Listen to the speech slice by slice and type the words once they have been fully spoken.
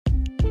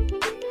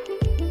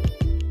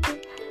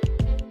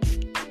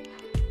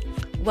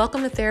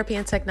Welcome to Therapy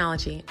and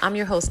Technology. I'm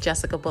your host,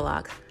 Jessica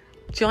Bullock.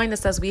 Join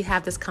us as we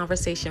have this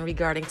conversation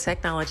regarding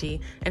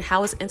technology and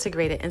how it's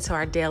integrated into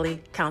our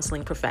daily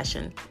counseling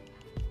profession.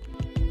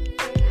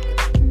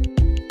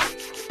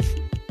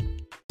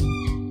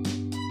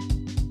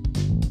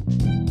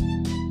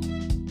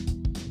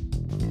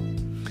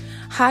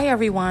 Hi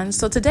everyone.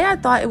 So today I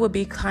thought it would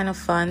be kind of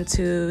fun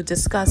to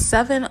discuss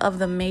 7 of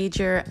the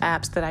major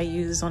apps that I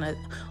use on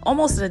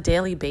almost a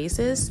daily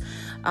basis.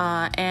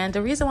 And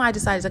the reason why I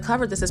decided to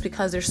cover this is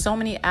because there's so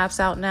many apps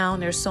out now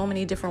and there's so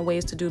many different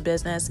ways to do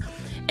business.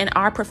 In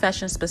our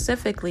profession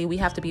specifically, we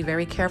have to be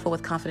very careful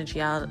with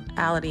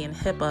confidentiality and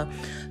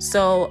HIPAA.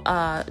 So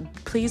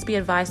please be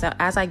advised that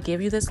as I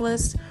give you this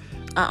list,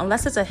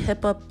 unless it's a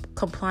HIPAA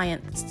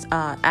compliant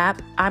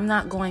app, I'm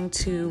not going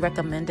to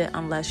recommend it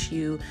unless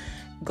you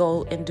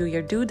go and do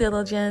your due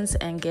diligence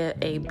and get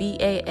a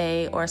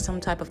BAA or some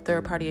type of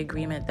third-party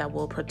agreement that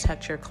will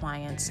protect your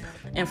client's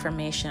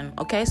information.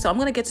 Okay, so I'm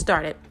going to get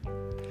started.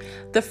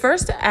 The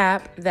first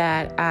app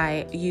that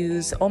I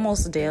use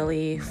almost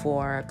daily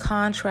for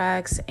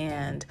contracts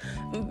and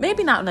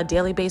maybe not on a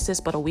daily basis,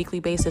 but a weekly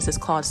basis is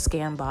called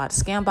ScanBot.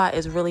 ScanBot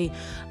is really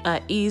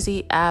an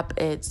easy app.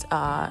 It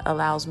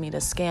allows me to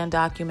scan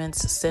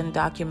documents, send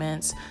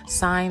documents,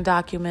 sign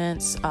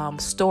documents,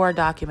 store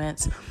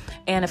documents.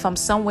 And if I'm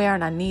somewhere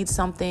and I need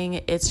something,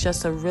 it's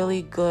just a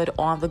really good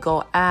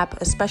on-the-go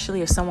app,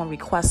 especially if someone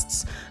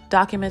requests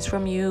documents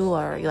from you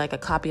or like a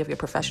copy of your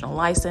professional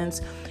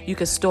license. You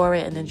can store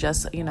it and then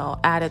just,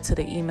 add it to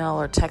the email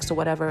or text or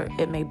whatever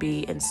it may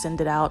be and send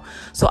it out.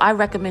 So I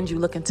recommend you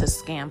look into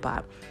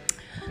ScanBot.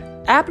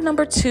 App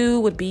number 2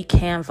 would be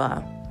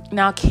Canva.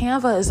 Now,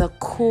 Canva is a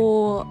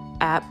cool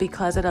app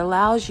because it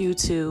allows you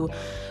to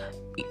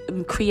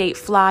create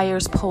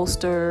flyers,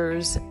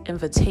 posters,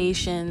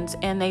 invitations,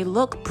 and they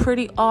look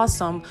pretty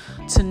awesome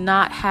to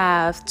not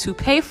have to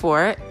pay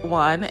for it,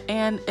 one,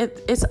 and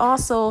it's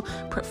also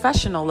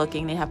professional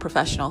looking. They have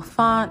professional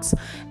fonts,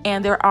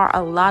 and there are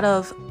a lot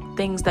of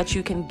things that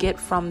you can get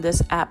from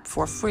this app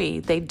for free.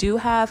 They do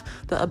have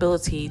the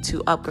ability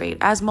to upgrade.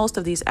 As most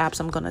of these apps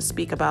I'm going to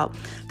speak about,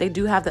 they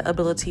do have the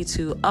ability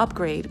to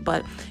upgrade,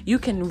 but you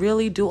can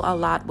really do a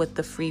lot with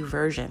the free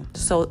version.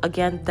 So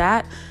again,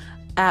 that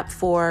app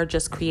for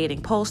just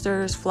creating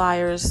posters,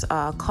 flyers,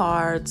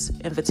 cards,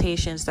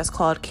 invitations, that's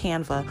called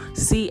Canva,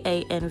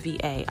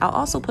 Canva. I'll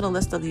also put a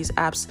list of these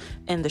apps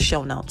in the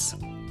show notes.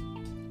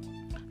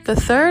 The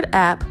third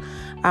app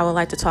I would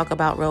like to talk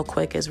about real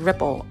quick is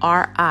Ripple,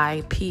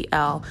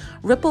 RIPL.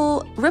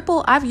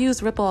 Ripple, I've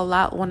used Ripple a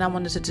lot when I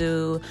wanted to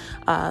do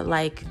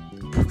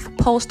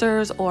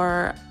posters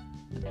or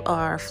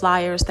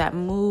flyers that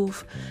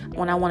move,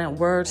 when I wanted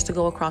words to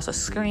go across a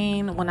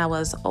screen, when I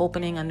was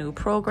opening a new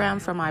program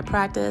for my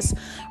practice.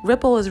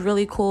 Ripple is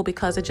really cool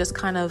because it just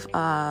kind of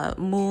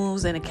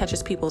moves and it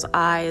catches people's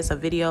eyes. A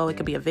video, it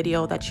could be a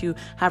video that you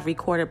have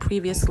recorded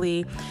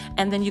previously,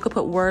 and then you could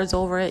put words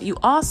over it. You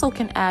also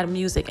can add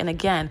music, and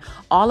again,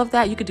 all of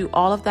that, you could do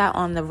all of that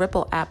on the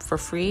Ripple app for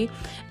free,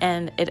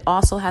 and it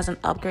also has an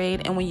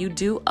upgrade. And when you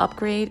do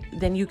upgrade,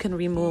 then you can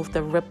remove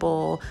the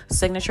Ripple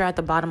signature at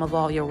the bottom of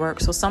all your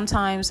work. So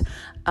sometimes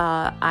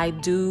I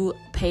do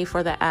pay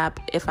for the app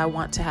if I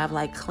want to have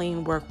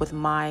clean work with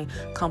my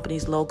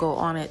company's logo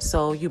on it.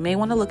 So you may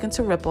want to look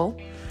into Ripple.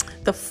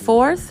 The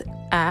fourth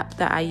app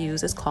that I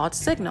use is called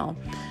Signal.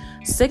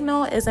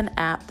 Signal is an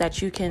app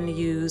that you can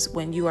use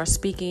when you are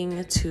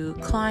speaking to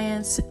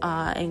clients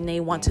and they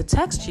want to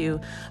text you,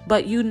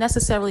 but you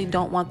necessarily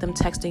don't want them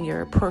texting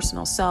your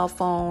personal cell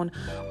phone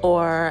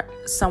or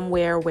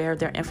somewhere where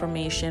their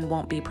information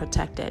won't be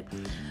protected.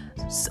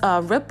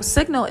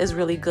 Signal is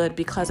really good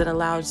because it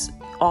allows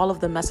all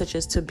of the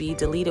messages to be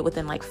deleted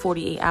within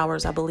 48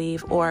 hours, I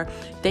believe, or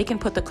they can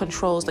put the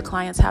controls. The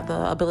clients have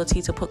the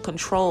ability to put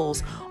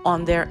controls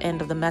on their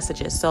end of the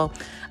messages. So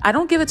I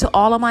don't give it to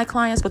all of my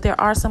clients, but there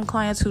are some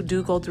clients who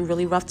do go through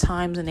really rough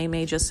times and they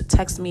may just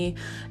text me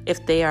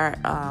if they are,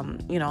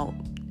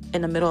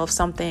 in the middle of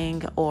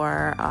something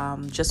or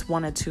just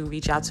wanted to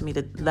reach out to me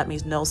to let me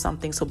know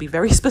something. So be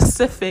very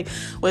specific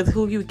with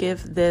who you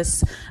give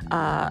this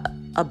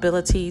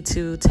ability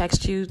to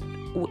text you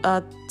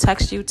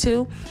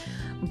to.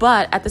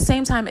 But at the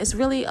same time, it's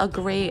really a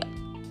great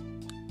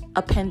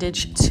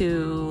appendage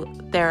to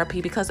therapy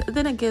because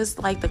then it gives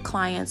the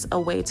clients a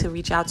way to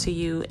reach out to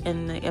you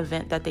in the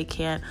event that they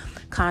can't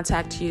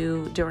contact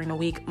you during the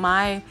week.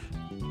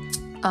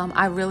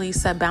 I really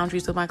set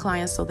boundaries with my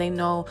clients so they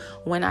know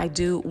when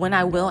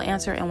I will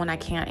answer and when I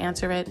can't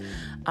answer it.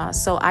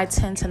 So I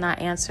tend to not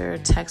answer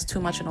text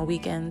too much on the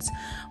weekends,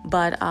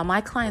 but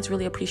my clients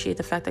really appreciate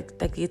the fact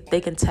that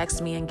they can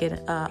text me and get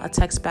a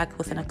text back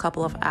within a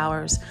couple of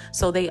hours.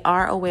 So they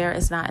are aware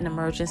it's not an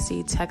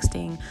emergency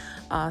texting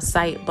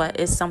site, but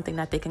it's something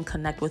that they can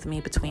connect with me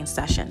between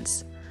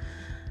sessions.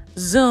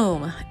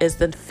 Zoom is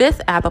the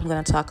fifth app I'm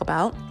going to talk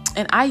about.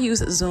 And I use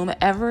Zoom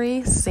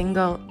every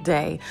single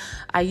day.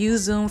 I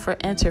use Zoom for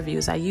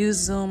interviews. I use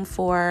Zoom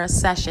for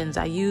sessions.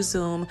 I use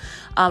Zoom.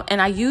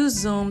 And I use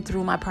Zoom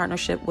through my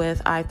partnership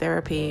with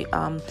iTherapy.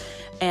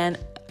 And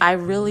I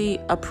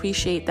really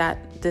appreciate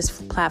that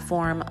this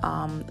platform,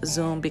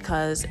 Zoom,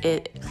 because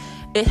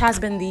it has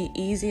been the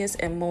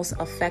easiest and most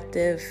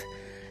effective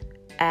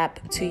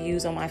app to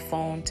use on my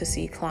phone to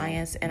see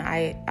clients, and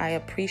I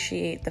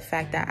appreciate the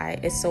fact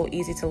that it's so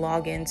easy to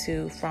log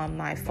into from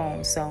my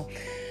phone. So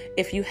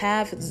if you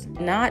have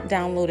not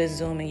downloaded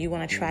Zoom and you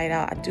want to try it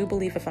out, I do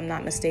believe, if I'm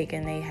not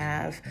mistaken, they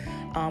have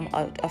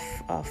a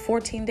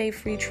 14-day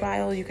free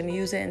trial. You can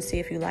use it and see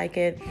if you like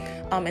it.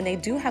 And they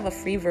do have a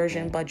free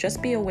version, but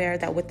just be aware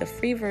that with the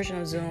free version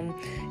of Zoom,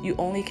 you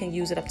only can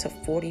use it up to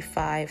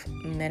 45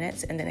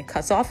 minutes and then it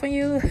cuts off on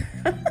you.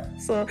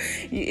 So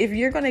if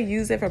you're going to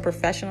use it for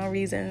professional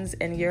reasons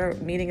and your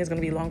meeting is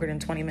going to be longer than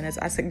 20 minutes,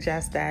 I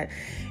suggest that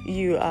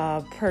you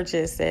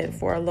purchase it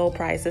for a low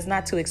price. It's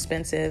not too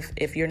expensive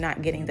if you're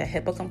not getting the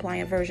HIPAA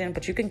compliant version,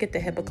 but you can get the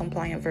HIPAA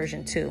compliant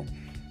version too.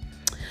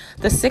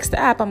 The sixth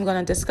app I'm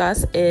going to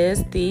discuss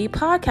is the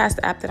podcast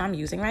app that I'm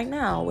using right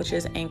now, which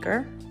is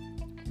Anchor.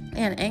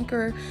 And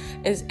Anchor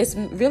it's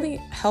really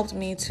helped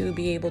me to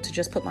be able to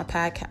just put my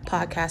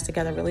podcast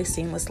together really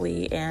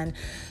seamlessly and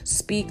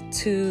speak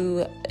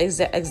to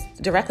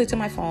directly to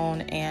my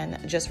phone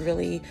and just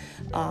really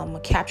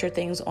capture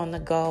things on the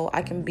go.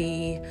 I don't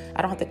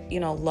have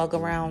to lug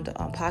around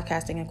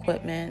podcasting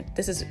equipment.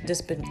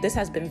 This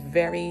has been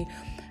very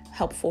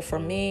helpful for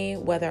me,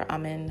 whether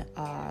I'm in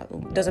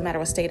doesn't matter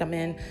what state I'm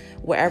in,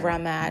 wherever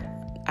I'm at.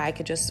 I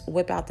could just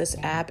whip out this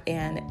app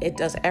and it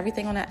does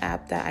everything on the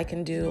app that I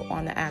can do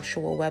on the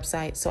actual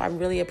website. So I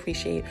really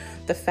appreciate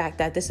the fact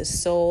that this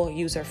is so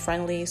user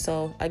friendly.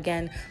 So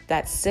again,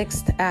 that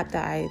sixth app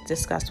that I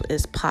discussed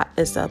is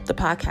the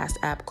podcast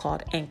app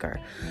called Anchor.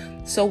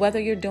 So whether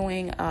you're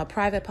doing a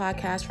private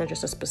podcast for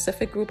just a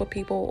specific group of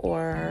people,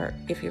 or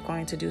if you're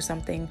going to do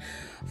something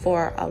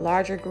for a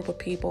larger group of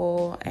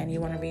people and you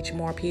want to reach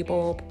more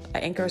people,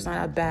 Anchor is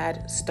not a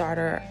bad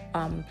starter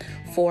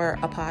for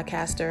a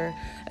podcaster,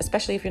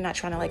 especially if you're not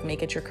trying to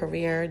make it your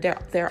career.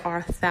 There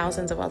are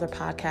thousands of other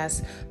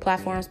podcast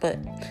platforms, but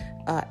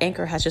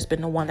Anchor has just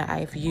been the one that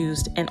I've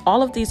used. And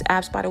all of these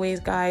apps, by the way,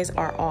 guys,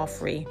 are all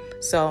free.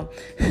 So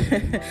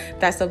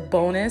that's a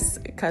bonus,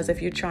 because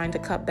if you're trying to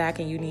cut back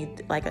and you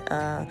need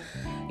a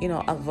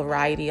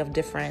variety of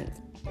different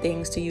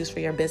things to use for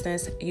your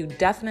business, you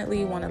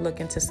definitely want to look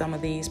into some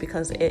of these,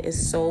 because it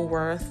is so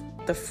worth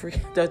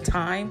the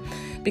time,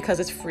 because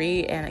it's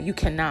free and you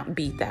cannot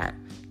beat that.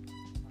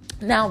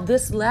 Now,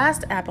 this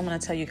last app I'm going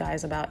to tell you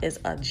guys about is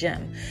a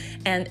gym.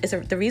 And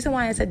the reason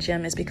why it's a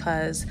gym is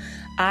because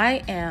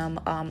I am,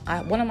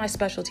 one of my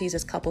specialties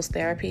is couples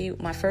therapy.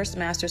 My first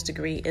master's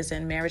degree is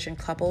in marriage and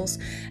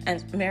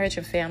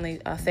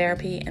family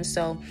therapy. And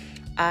so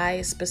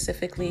I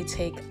specifically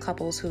take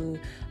couples who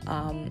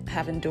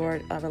have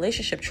endured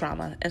relationship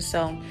trauma. And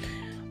so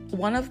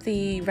one of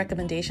the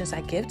recommendations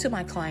I give to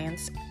my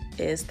clients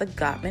is the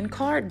Gottman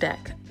card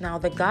deck. Now,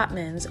 the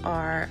Gottmans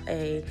are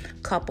a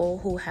couple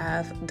who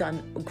have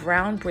done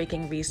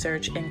groundbreaking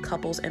research in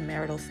couples and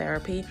marital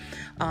therapy.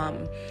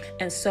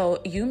 And so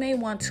you may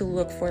want to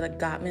look for the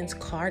Gottmans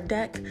card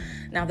deck.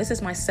 Now, this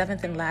is my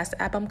seventh and last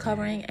app I'm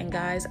covering. And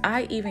guys,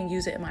 I even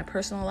use it in my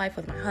personal life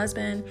with my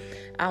husband.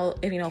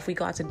 If we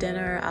go out to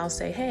dinner, I'll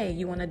say, hey,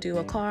 you want to do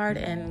a card?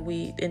 And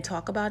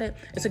talk about it.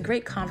 It's a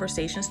great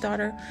conversation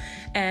starter.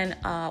 And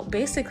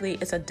basically,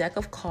 it's a deck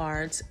of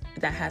cards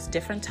that has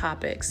different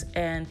topics,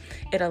 and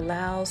it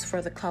allows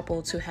for the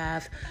couple to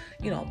have,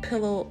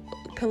 pillow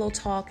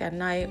talk at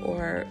night,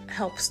 or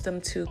helps them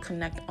to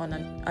connect on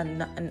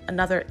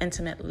another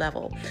intimate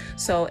level.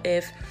 So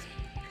if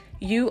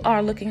you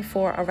are looking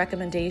for a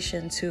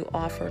recommendation to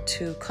offer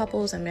to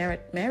couples and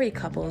married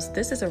couples,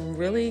 this is a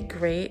really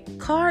great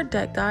card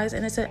deck, guys,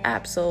 and it's an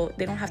app, so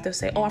they don't have to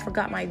say, oh, I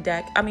forgot my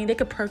deck. I mean, they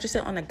could purchase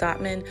it on the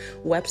Gottman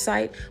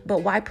website,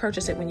 but why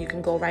purchase it when you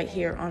can go right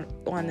here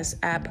on this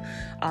app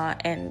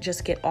and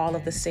just get all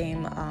of the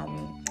same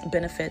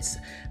benefits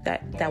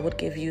that would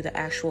give you the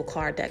actual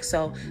card deck.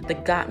 So the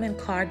Gottman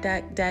card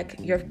deck,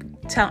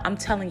 I'm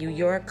telling you,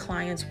 your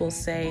clients will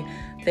say,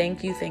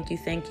 thank you,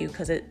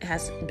 because it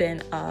has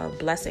been a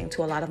blessing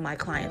to a lot of my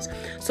clients.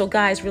 So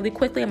guys, really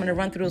quickly, I'm going to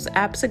run through those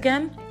apps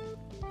again.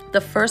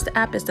 The first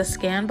app is the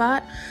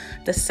ScanBot.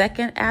 The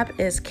second app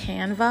is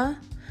Canva.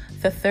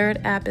 The third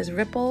app is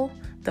Ripple.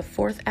 The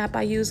fourth app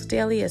I use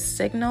daily is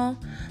Signal.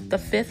 The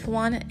fifth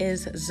one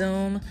is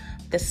Zoom.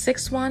 The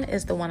sixth one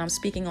is the one I'm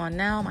speaking on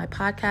now, my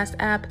podcast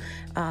app,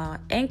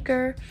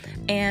 Anchor.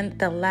 And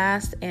the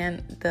last and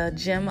the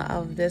gem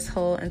of this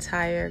whole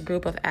entire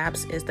group of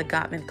apps is the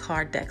Gottman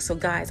card deck. So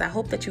guys, I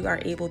hope that you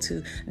are able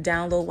to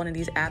download one of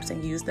these apps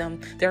and use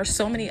them. There are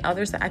so many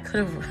others that I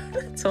could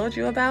have told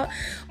you about,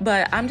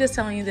 but I'm just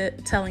telling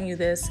you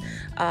this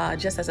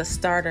just as a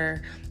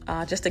starter,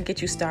 just to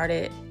get you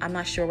started. I'm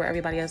not sure where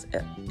everybody else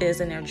is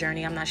in their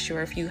journey. I'm not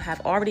sure if you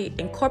have already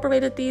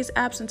incorporated these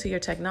apps into your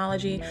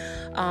technology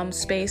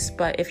space,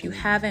 but if you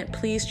haven't,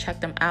 please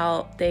check them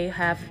out. They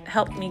have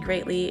helped me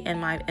greatly in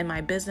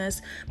my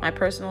business, my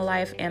personal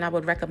life, and I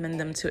would recommend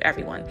them to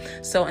everyone.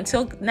 So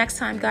until next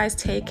time, guys,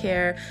 take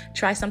care.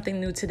 Try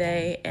something new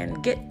today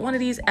and get one of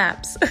these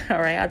apps.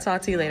 All right, I'll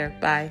talk to you later.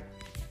 Bye.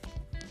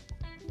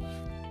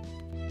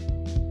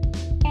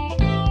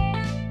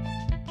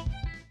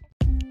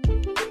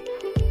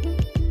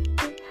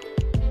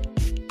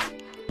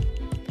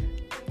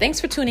 Thanks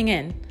for tuning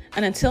in.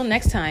 And until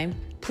next time,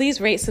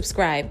 please rate,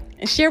 subscribe,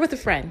 and share with a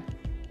friend.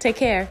 Take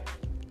care.